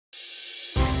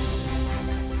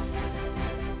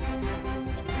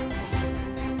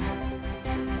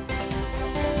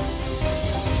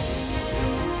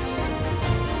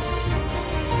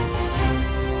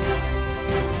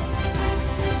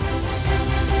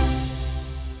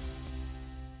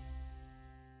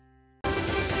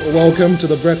Welcome to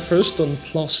the breakfast on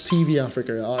Plus TV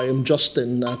Africa. I am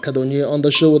Justin Kadonye. On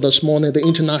the show this morning, the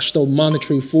International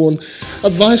Monetary Fund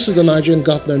advises the Nigerian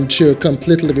government to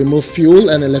completely remove fuel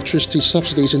and electricity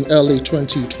subsidies in early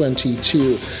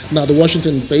 2022. Now, the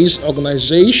Washington-based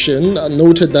organization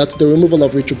noted that the removal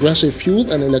of retrogressive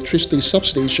fuel and electricity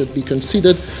subsidies should be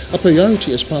considered a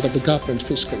priority as part of the government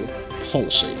fiscal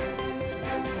policy.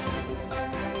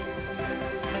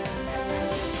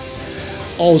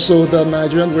 Also, the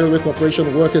Nigerian Railway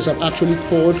Corporation workers have actually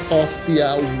called off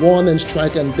their warning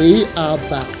strike and they are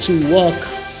back to work.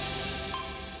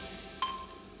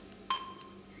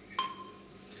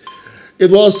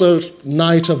 It was a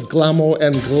night of glamour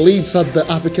and glitz at the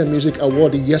African Music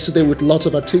Award yesterday, with lots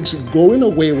of artists going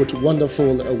away with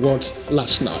wonderful awards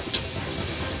last night.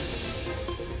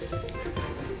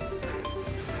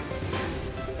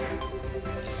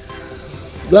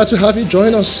 Glad to have you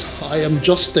join us. I am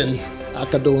Justin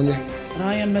Kadonye. And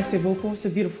I am Messi Boko. It's a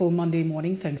beautiful Monday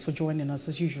morning. Thanks for joining us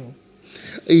as usual.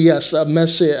 Yes,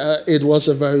 Messi, it was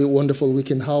a very wonderful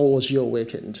weekend. How was your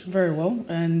weekend? Very well,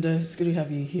 and it's good to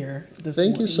have you here this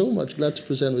morning. Thank you so much. Glad to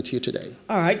present with you today.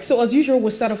 All right, so as usual,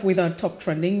 we'll start off with our top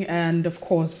trending, and of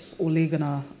course, Ole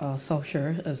Gunnar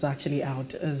Solskjaer is actually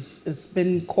out. It's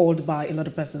been called by a lot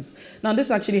of persons. Now,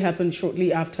 this actually happened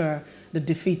shortly after the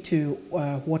defeat to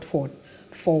Watford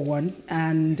 4-1,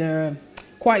 and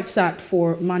quite sad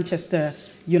for Manchester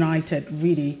United,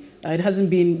 really. It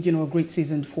hasn't been, a great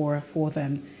season for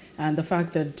them. And the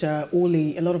fact that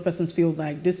Ole, a lot of persons feel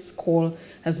like this call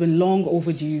has been long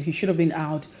overdue. He should have been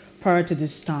out prior to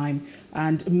this time.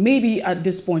 And maybe at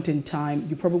this point in time,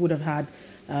 you probably would have had,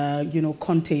 Antonio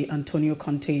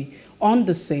Conte on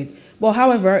the seat. Well,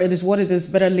 however, it is what it is,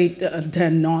 better late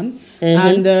than none.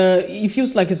 And it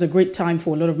feels like it's a great time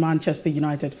for a lot of Manchester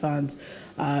United fans.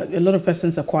 A lot of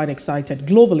persons are quite excited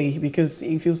globally because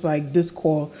it feels like this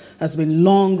call has been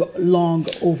long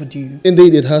overdue.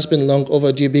 Indeed, it has been long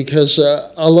overdue because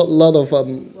a lot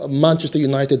of Manchester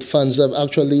United fans have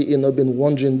actually been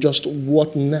wondering just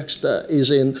what next is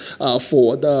in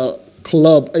for the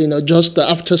club. Just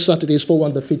after Saturday's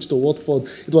 4-1 defeat to Watford,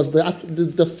 it was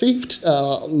the fifth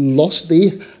loss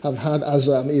they have had as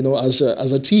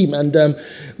as a team, and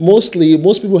most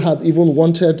people had even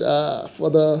wanted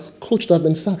for the coach to have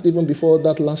been sacked even before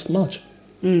that last match.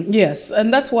 Yes,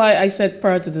 and that's why I said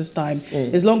prior to this time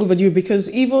it's long overdue,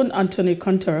 because even Antonio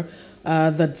Conte,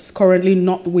 that's currently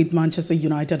not with Manchester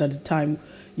United at the time,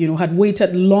 had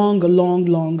waited long,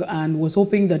 and was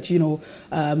hoping that,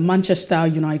 Manchester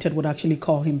United would actually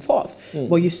call him forth.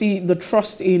 But you see, the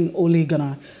trust in Ole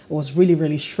Gunnar was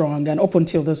really strong, and up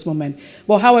until this moment.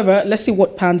 Well, however, let's see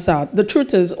what pans out. The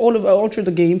truth is, all through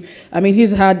the game, I mean,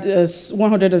 he's had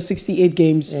 168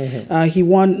 games. He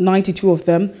won 92 of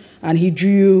them, and he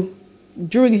drew,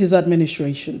 during his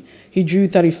administration, he drew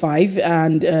 35,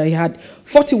 and he had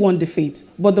 41 defeats.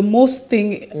 But the most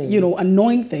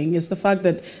annoying thing is the fact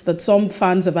that some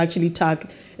fans have actually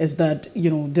tagged is that,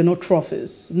 there are no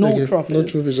trophies. No trophies. No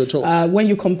trophies at all. When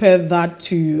you compare that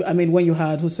to, when you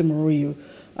had Jose Mourinho,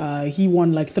 he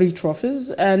won like 3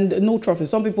 trophies and no trophies.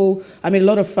 Some people, a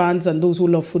lot of fans and those who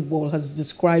love football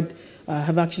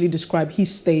have actually described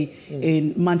his stay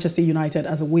in Manchester United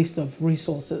as a waste of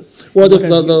resources. Well,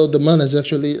 the man has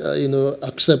actually,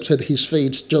 accepted his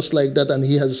fate just like that, and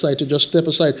he has decided to just step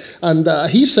aside. And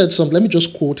he said something, let me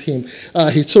just quote him.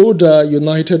 He told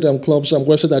United clubs and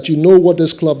website that what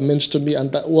this club means to me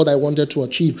and what I wanted to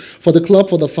achieve. For the club,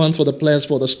 for the fans, for the players,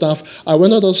 for the staff, I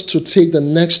wanted us to take the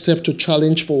next step to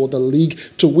challenge for the league,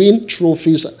 to win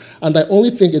trophies. And I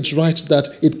only think it's right that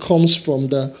it comes from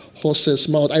the horse's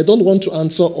mouth. I don't want to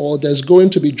answer all. There's going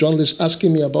to be journalists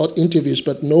asking me about interviews,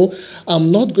 but no,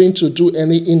 I'm not going to do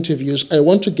any interviews. I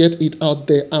want to get it out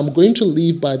there. I'm going to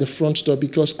leave by the front door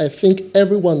because I think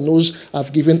everyone knows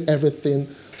I've given everything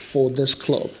for this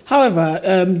club. However,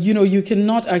 you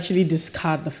cannot actually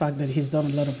discard the fact that he's done a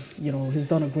lot of, he's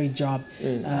done a great job.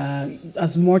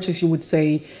 As much as you would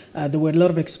say there were a lot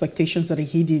of expectations that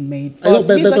he didn't make.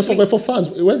 But for fans,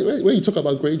 when you talk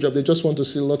about great job, they just want to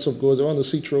see lots of goals. They want to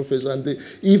see trophies. And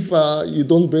if you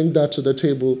don't bring that to the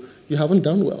table, you haven't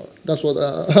done well. That's what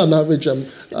an average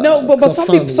no, but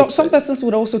some persons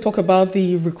would also talk about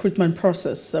the recruitment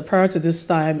process. Prior to this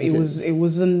time, it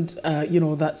wasn't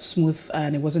that smooth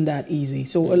and it wasn't that easy.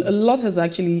 So a lot has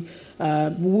actually.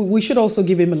 We should also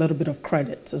give him a little bit of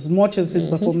credit. As much as his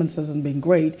performance hasn't been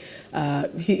great,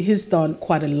 he's done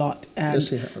quite a lot. And yes,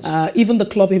 he has. Even the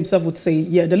club himself would say,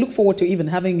 yeah, they look forward to even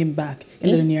having him back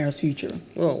in the nearest future.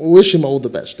 Well, we wish him all the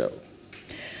best, though.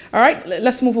 All right,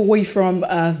 let's move away from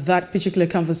that particular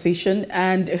conversation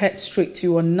and head straight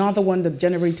to another one that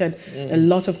generated a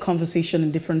lot of conversation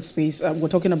in different space. We're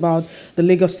talking about the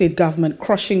Lagos State government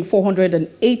crushing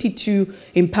 482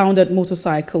 impounded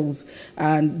motorcycles.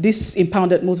 And these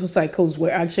impounded motorcycles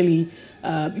were actually,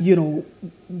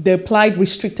 they applied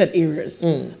restricted areas.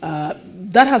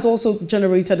 That has also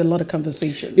generated a lot of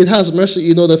conversation. It has,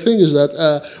 Mercy. The thing is that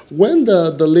when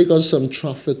the Lagos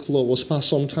traffic law was passed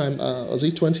sometime, was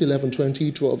it 2011,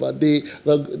 2012,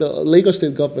 the Lagos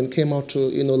State government came out to,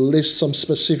 list some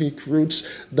specific routes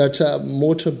that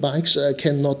motorbikes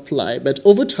cannot ply. But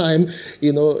over time,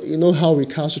 how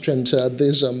recalcitrant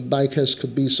these bikers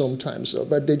could be sometimes.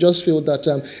 But they just feel that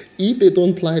if they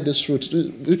don't ply these routes,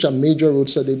 which are major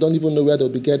routes, that they don't even know where they'll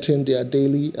be getting their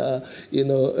daily,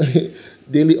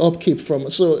 daily upkeep from.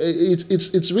 So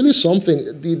it's really something.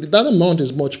 That amount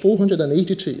is much,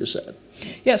 482, you said.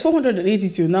 Yes,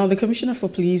 482. Now, the Commissioner for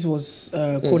Police was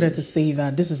quoted to say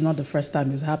that this is not the first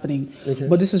time it's happening,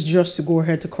 but this is just to go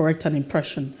ahead to correct an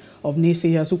impression of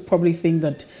naysayers who probably think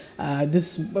that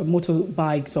these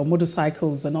motorbikes or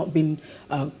motorcycles are not being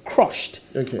crushed.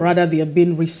 Rather, they are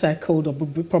being recycled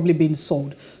or probably being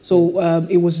sold. So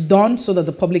it was done so that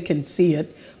the public can see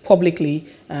it publicly,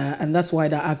 and that's why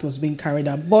that act was being carried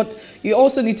out. But you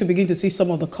also need to begin to see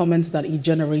some of the comments that it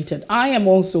generated. I am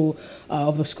also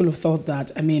of the school of thought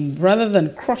that, rather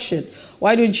than crush it,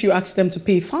 why don't you ask them to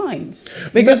pay fines?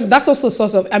 Because that's also a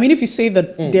source of, if you say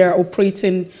that they're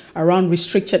operating around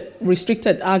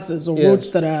restricted axes or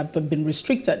roads that have been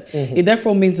restricted, it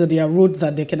therefore means that they are roads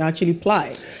that they can actually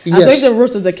ply. And so if they're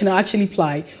roads that they can actually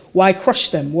ply, why crush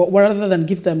them? Rather than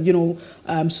give them,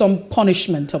 some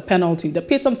punishment or penalty, they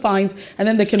pay some fines and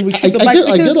then they can retrieve the bikes.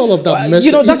 I get all of that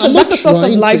message. That's a source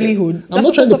of livelihood. I'm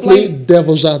not trying to play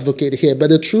devil's advocate here, but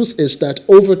the truth is that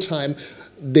over time,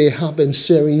 there have been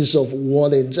series of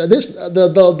warnings.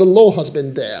 The law has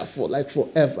been there for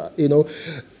forever.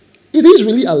 It is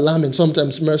really alarming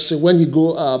sometimes, Mercy, when you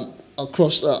go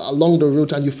across along the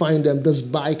route and you find these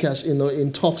bikers,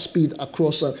 in top speed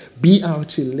across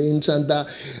BRT lanes, and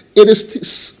it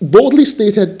is boldly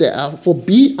stated there for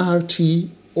BRT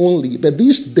only. But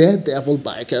these daredevil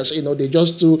bikers, they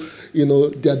just do,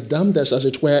 their damnedest, as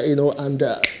it were,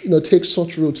 and take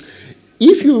such routes.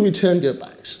 If you return their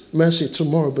bikes, Mercy,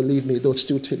 tomorrow, believe me, they'll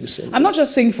still take the same. I'm not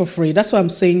just saying for free. That's why I'm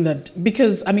saying that,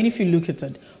 because, if you look at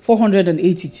it,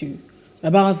 482,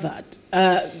 about that,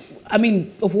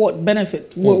 of what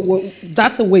benefit?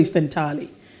 That's a waste entirely.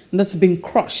 And that's been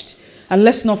crushed. And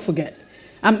let's not forget.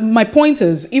 My point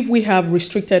is, if we have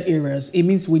restricted areas, it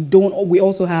means we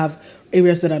also have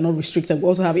areas that are not restricted. We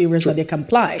also have areas that they can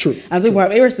ply. And so if we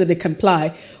have areas that they can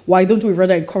ply, why don't we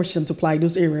rather encourage them to ply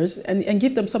those areas and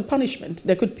give them some punishment?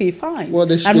 They could pay fines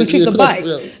and retrieve the bikes.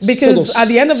 Because at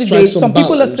the end of the day, some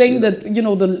people are saying that,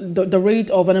 the rate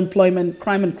of unemployment,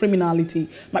 crime and criminality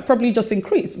might probably just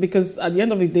increase, because at the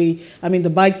end of the day, the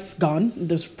bike's gone.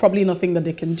 There's probably nothing that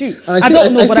they can do. I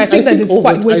don't know, but I think that it's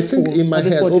quite wasteful. I think in my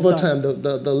head, over time,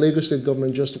 the Lagos State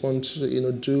government just wants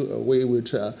to, do away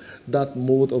with that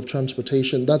mode of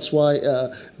transportation. That's why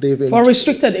they've been... For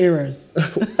restricted areas.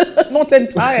 Not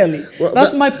entirely.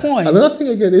 That's my point. Another thing,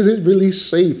 again, is it really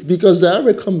safe? Because there are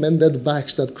recommended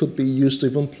bikes that could be used to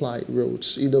even ply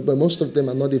roads, but most of them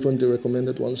are not even the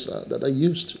recommended ones that are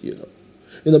used,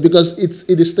 because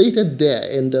it is stated there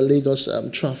in the Lagos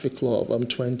traffic law of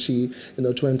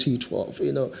 2012,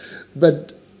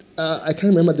 but I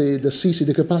can't remember the CC,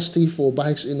 the capacity for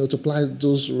bikes, to ply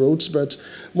those roads, but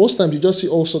most times you just see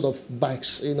all sort of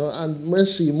bikes, and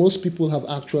Mercy, most people have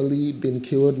actually been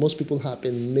killed, most people have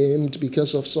been maimed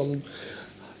because of some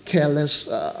careless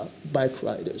bike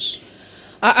riders.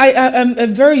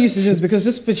 I'm very used to this, because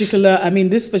this particular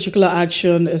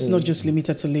action is not just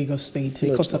limited to Lagos State.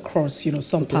 It cuts across,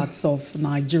 some parts of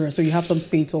Nigeria. So you have some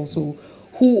states also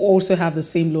who also have the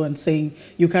same law and saying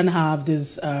you can have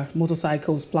these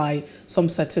motorcycles ply some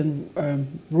certain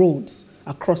roads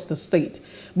across the state.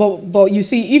 But you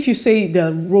see, if you say there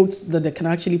are roads that they can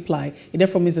actually ply, it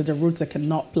therefore means that the roads that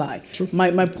cannot ply.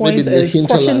 My point is,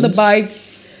 crushing the bikes,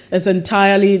 it's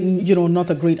entirely, not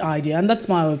a great idea. And that's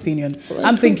my opinion. Right.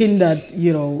 I'm thinking that,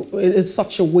 it's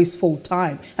such a wasteful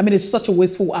time. It's such a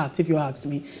wasteful act, if you ask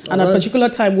me. And at a particular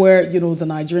time where, the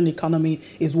Nigerian economy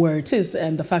is where it is,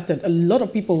 and the fact that a lot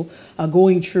of people are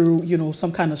going through,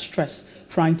 some kind of stress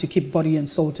trying to keep body and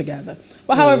soul together.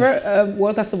 But however,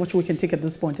 that's what we can take at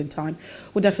this point in time.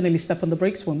 We'll definitely step on the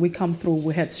brakes. When we come through,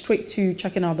 we head straight to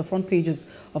checking out the front pages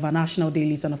of our national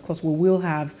dailies. And of course, we will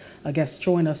have a guest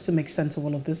join us to make sense of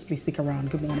all of this. Please stick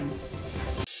around. Good morning.